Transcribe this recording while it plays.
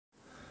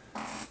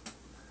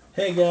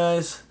Hey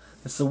guys,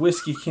 it's the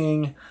Whiskey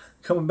King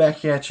coming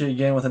back at you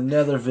again with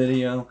another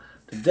video.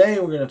 Today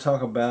we're going to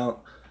talk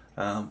about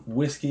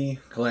whiskey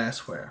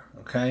glassware.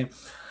 Okay,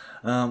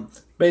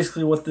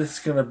 basically what this is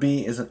going to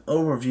be is an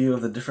overview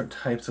of the different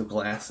types of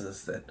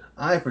glasses that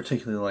I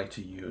particularly like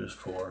to use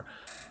for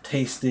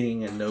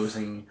tasting and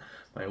nosing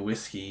my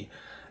whiskey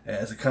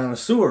as a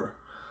connoisseur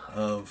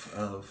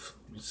of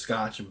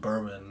Scotch and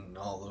bourbon and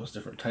all those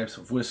different types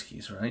of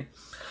whiskeys. Right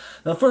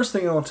now, first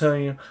thing I'll tell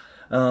you.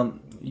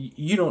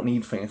 You don't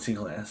need fancy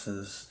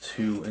glasses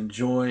to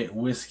enjoy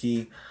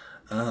whiskey.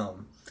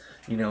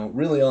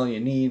 Really all you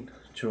need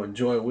to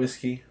enjoy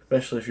whiskey,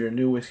 especially if you're a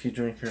new whiskey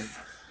drinker,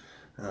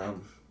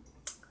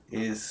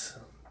 is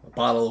a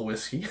bottle of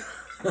whiskey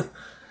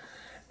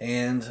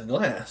and a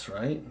glass,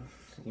 right?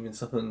 Even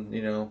something,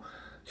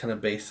 kind of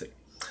basic.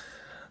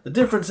 The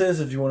difference is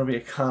if you want to be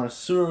a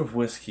connoisseur of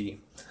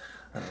whiskey,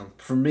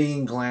 for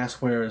me,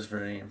 glassware is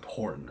very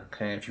important.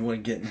 Okay, if you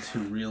want to get into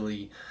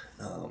really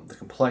the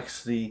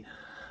complexity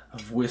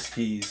of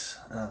whiskeys,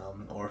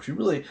 or if you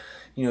really,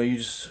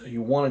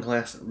 you want a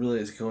glass that really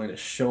is going to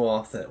show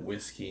off that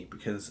whiskey,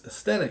 because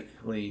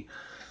aesthetically,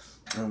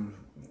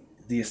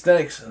 the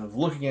aesthetics of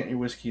looking at your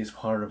whiskey is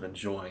part of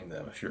enjoying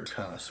them. If you're a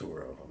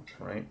connoisseur of them,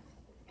 right?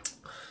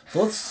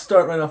 So let's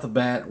start right off the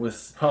bat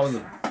with probably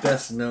the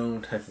best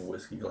known type of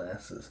whiskey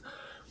glasses,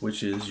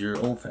 which is your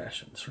old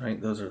fashions,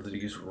 right? Those are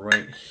these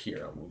right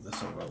here. I'll move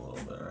this over a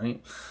little bit,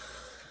 right?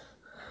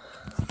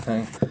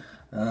 Okay.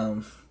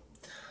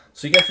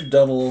 So you got your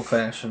double old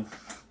fashioned.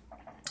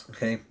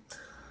 Okay.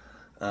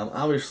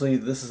 Obviously,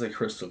 this is a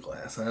crystal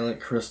glass. I like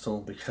crystal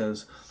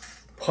because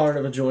part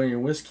of enjoying your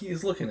whiskey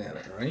is looking at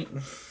it, right?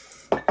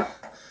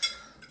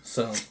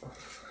 So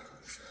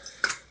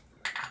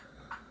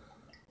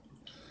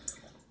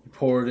you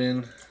pour it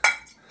in.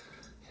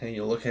 Okay,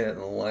 you look at it in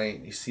the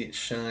light, you see it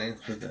shine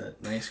through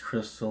that nice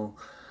crystal.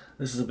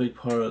 This is a big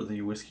part of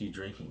the whiskey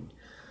drinking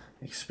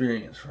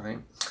experience, right?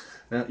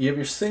 Now, you have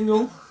your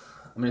single,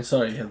 you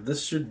have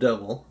this your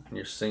double and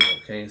your single,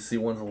 okay? You see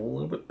one's a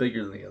little bit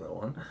bigger than the other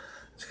one.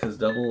 It's because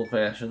double old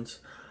fashions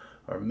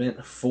are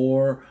meant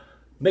for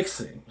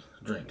mixing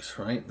drinks,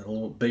 right? They're a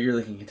little bit bigger,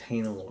 they can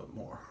contain a little bit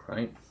more,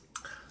 right?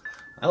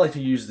 I like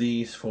to use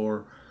these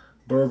for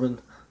bourbon,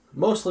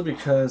 mostly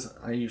because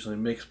I usually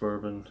mix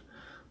bourbon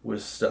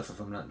with stuff if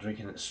I'm not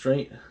drinking it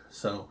straight.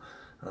 So,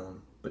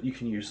 but you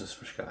can use this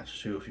for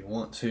Scotch too if you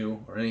want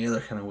to, or any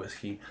other kind of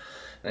whiskey.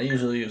 And I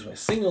usually use my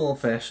single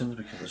old fashions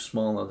because they're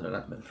smaller. They're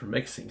not meant for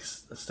mixing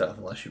stuff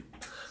unless you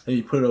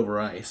maybe put it over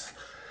ice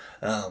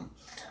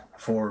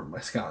for my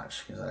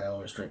Scotch, because I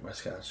always drink my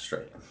Scotch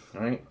straight.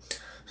 All right.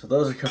 So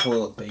those are a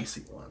couple of the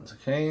basic ones.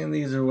 Okay, and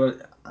these are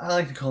what I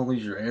like to call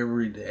these your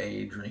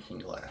everyday drinking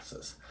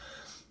glasses.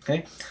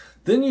 Okay.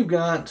 Then you've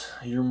got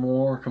your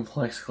more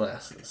complex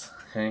glasses.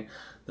 Okay,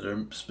 that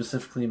are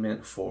specifically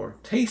meant for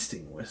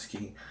tasting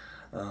whiskey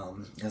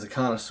as a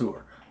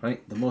connoisseur,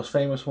 right? The most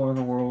famous one in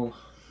the world,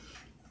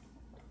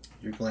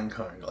 your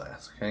Glencairn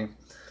glass, okay?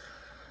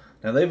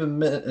 Now, they've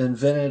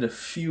invented a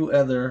few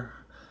other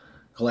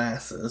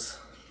glasses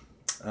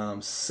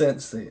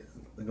since the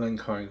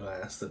Glencairn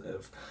glass that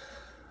have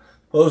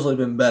supposedly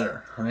been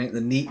better, right?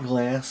 The neat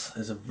glass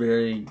is a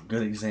very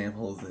good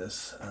example of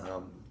this.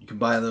 You can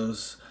buy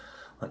those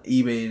on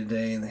eBay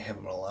today, and they have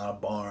them in a lot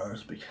of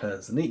bars,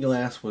 because the neat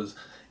glass was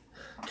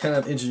kind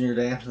of engineered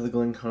after the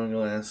Glencairn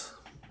glass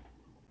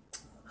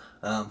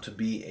to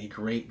be a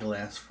great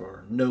glass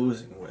for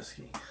nosing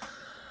whiskey.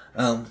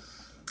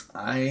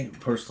 I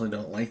personally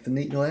don't like the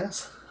neat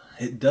glass.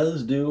 It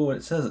does do what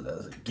it says it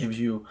does. It gives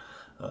you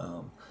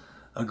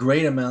a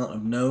great amount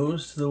of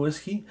nose to the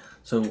whiskey,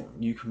 so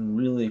you can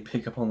really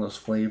pick up on those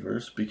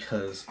flavors,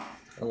 because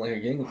unlike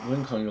a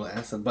Glencairn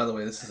glass, and by the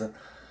way, this is a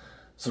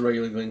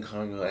regular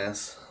Glencairn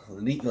glass. The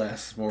neat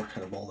glass is more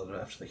kind of molded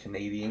after the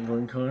Canadian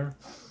Glencairn,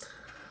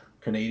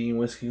 Canadian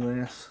whiskey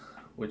glass,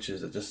 which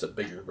is just a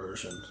bigger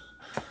version,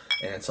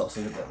 and it's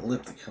also got that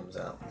lip that comes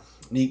out.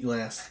 Neat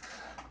glass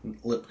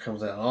lip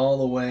comes out all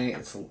the way.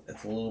 It's a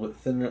little bit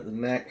thinner at the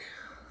neck.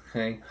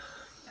 Okay,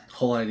 the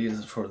whole idea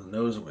is for the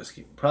nose of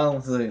whiskey. The problem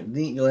with the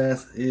neat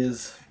glass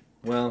is,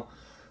 well,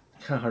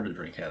 kind of hard to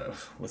drink out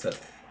of with that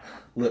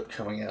lip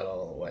coming out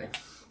all the way.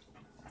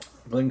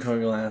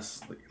 Glencairn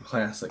glass, the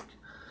classic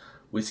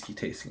whiskey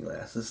tasting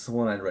glass. This is the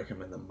one I'd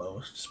recommend the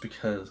most, just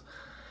because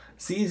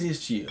it's the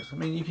easiest to use.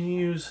 You can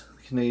use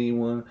the Canadian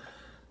one.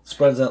 It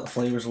spreads out the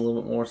flavors a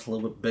little bit more. It's a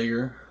little bit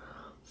bigger.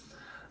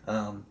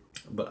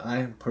 But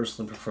I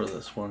personally prefer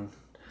this one.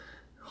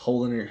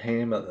 Holding your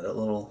hand by that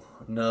little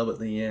nub at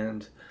the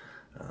end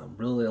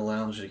really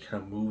allows you to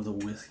kind of move the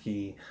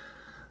whiskey.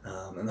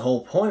 And the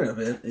whole point of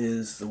it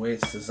is, the way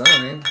it's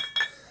designed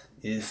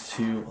is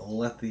to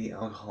let the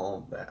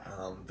alcohol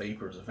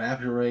vapors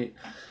evaporate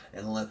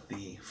and let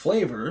the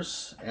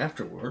flavors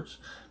afterwards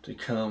to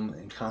come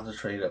and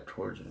concentrate up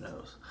towards your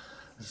nose.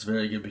 This is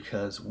very good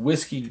because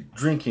whiskey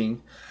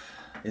drinking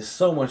is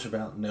so much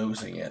about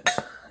nosing it,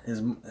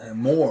 is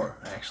more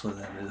actually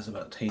than it is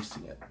about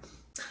tasting it.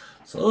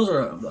 So those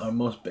are our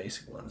most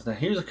basic ones. Now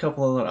here's a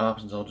couple other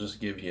options I'll just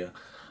give you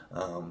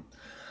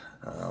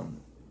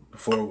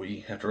before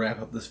we have to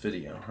wrap up this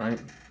video, right?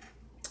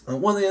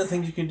 One of the other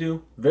things you can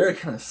do, very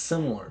kind of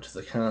similar to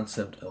the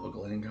concept of a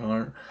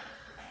glencairn,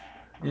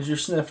 is your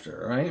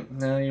snifter, right?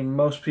 Now,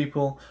 most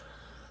people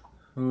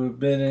who have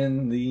been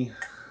in the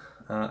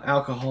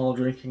alcohol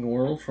drinking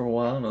world for a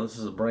while know this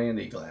is a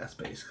brandy glass,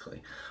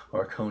 basically,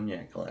 or a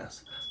cognac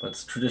glass, but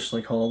it's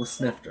traditionally called a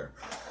snifter.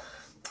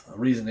 The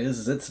reason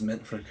is it's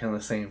meant for kind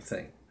of the same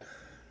thing.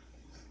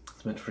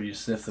 It's meant for you to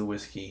sniff the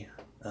whiskey.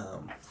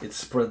 It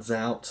spreads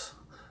out,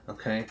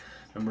 okay?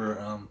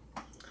 Remember,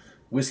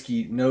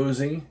 whiskey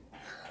nosing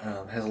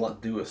has a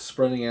lot to do with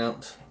spreading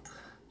out,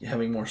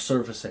 having more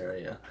surface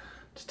area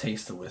to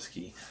taste the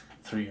whiskey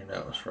through your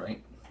nose,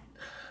 right?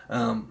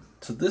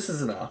 So this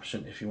is an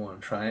option if you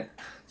want to try it.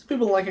 Some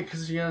people like it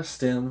because you got a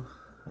stem,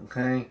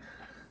 okay?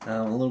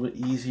 A little bit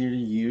easier to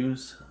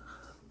use.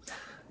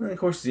 And then of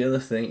course the other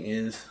thing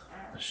is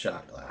a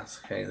shot glass,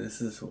 okay?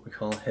 This is what we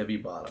call a heavy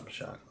bottom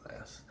shot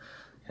glass,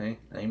 okay?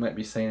 Now you might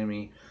be saying to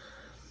me,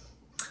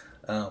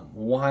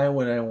 why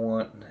would I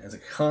want, as a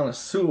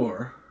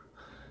connoisseur,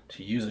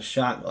 to use a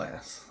shot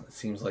glass? It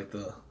seems like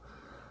the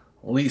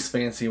least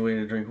fancy way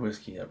to drink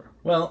whiskey ever.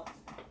 Well,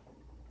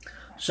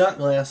 shot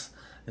glass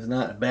is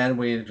not a bad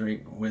way to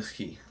drink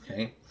whiskey,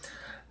 okay?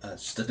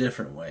 It's just a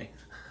different way.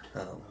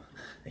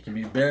 It can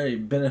be very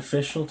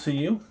beneficial to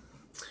you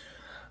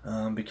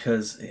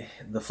because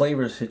the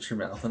flavors hit your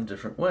mouth in a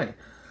different way.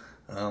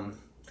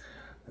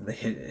 They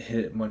hit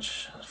it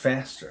much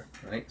faster,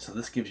 right? So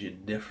this gives you a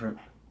different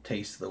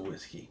taste of the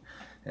whiskey,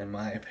 in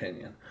my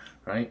opinion,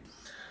 right?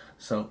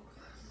 So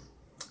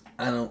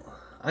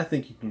I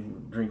think you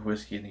can drink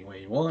whiskey any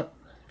way you want.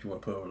 If you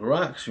want to put it over the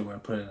rocks, you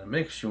want to put it in a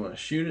mix, you want to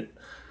shoot it,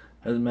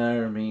 doesn't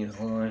matter to me as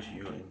long as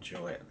you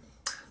enjoy it.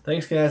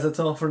 Thanks guys, that's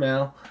all for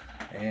now,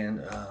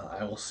 and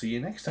I will see you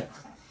next time.